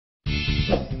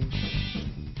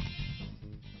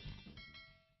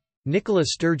Nicola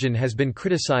Sturgeon has been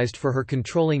criticised for her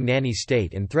controlling nanny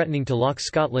state and threatening to lock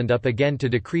Scotland up again to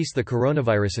decrease the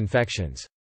coronavirus infections.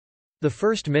 The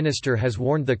First Minister has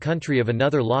warned the country of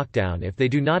another lockdown if they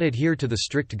do not adhere to the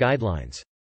strict guidelines.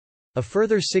 A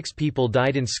further 6 people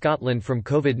died in Scotland from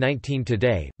COVID-19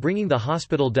 today, bringing the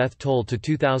hospital death toll to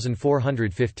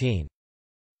 2,415.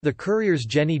 The Courier's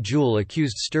Jenny Jewell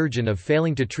accused Sturgeon of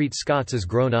failing to treat Scots as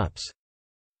grown-ups.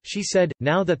 She said,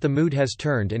 "Now that the mood has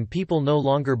turned and people no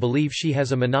longer believe she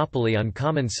has a monopoly on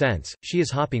common sense, she is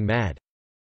hopping mad."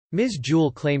 Ms.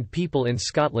 Jewell claimed people in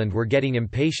Scotland were getting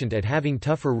impatient at having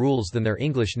tougher rules than their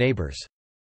English neighbours.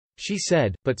 She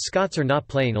said, "But Scots are not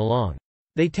playing along.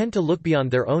 They tend to look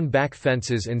beyond their own back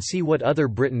fences and see what other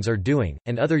Britons are doing,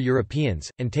 and other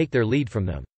Europeans, and take their lead from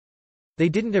them. They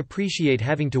didn't appreciate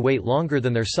having to wait longer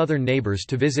than their southern neighbours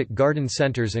to visit garden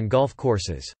centres and golf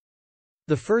courses."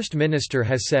 The First Minister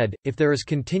has said, if there is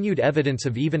continued evidence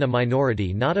of even a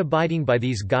minority not abiding by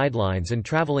these guidelines and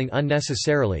travelling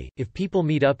unnecessarily, if people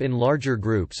meet up in larger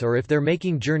groups or if they're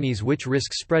making journeys which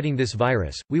risk spreading this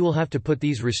virus, we will have to put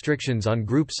these restrictions on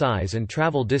group size and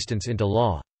travel distance into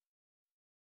law.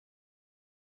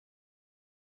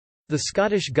 The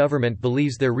Scottish Government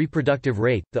believes their reproductive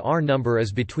rate, the R number,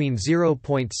 is between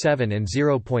 0.7 and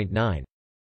 0.9.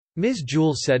 Ms.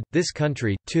 Jewell said, "This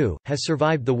country, too, has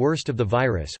survived the worst of the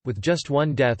virus, with just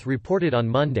 1 death reported on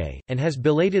Monday, and has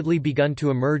belatedly begun to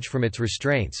emerge from its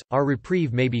restraints. Our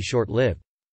reprieve may be short-lived."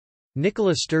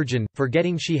 Nicola Sturgeon,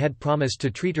 forgetting she had promised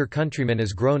to treat her countrymen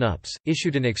as grown-ups,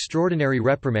 issued an extraordinary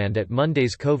reprimand at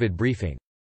Monday's COVID briefing.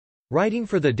 Writing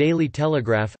for the Daily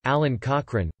Telegraph, Alan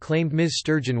Cochrane, claimed Ms.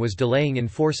 Sturgeon was delaying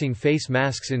enforcing face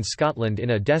masks in Scotland in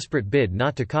a desperate bid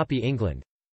not to copy England.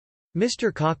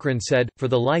 Mr. Cochrane said, "For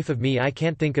the life of me I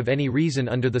can't think of any reason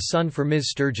under the sun for Ms.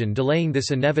 Sturgeon delaying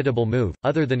this inevitable move,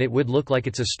 other than it would look like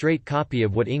it's a straight copy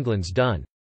of what England's done.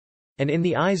 And in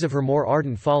the eyes of her more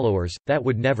ardent followers, that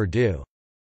would never do."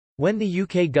 When the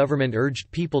UK government urged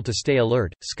people to stay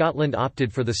alert, Scotland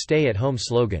opted for the stay-at-home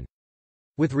slogan.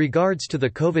 With regards to the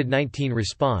COVID-19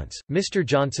 response, Mr.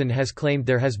 Johnson has claimed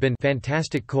there has been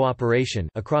fantastic cooperation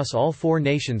across all 4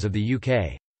 nations of the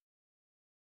UK.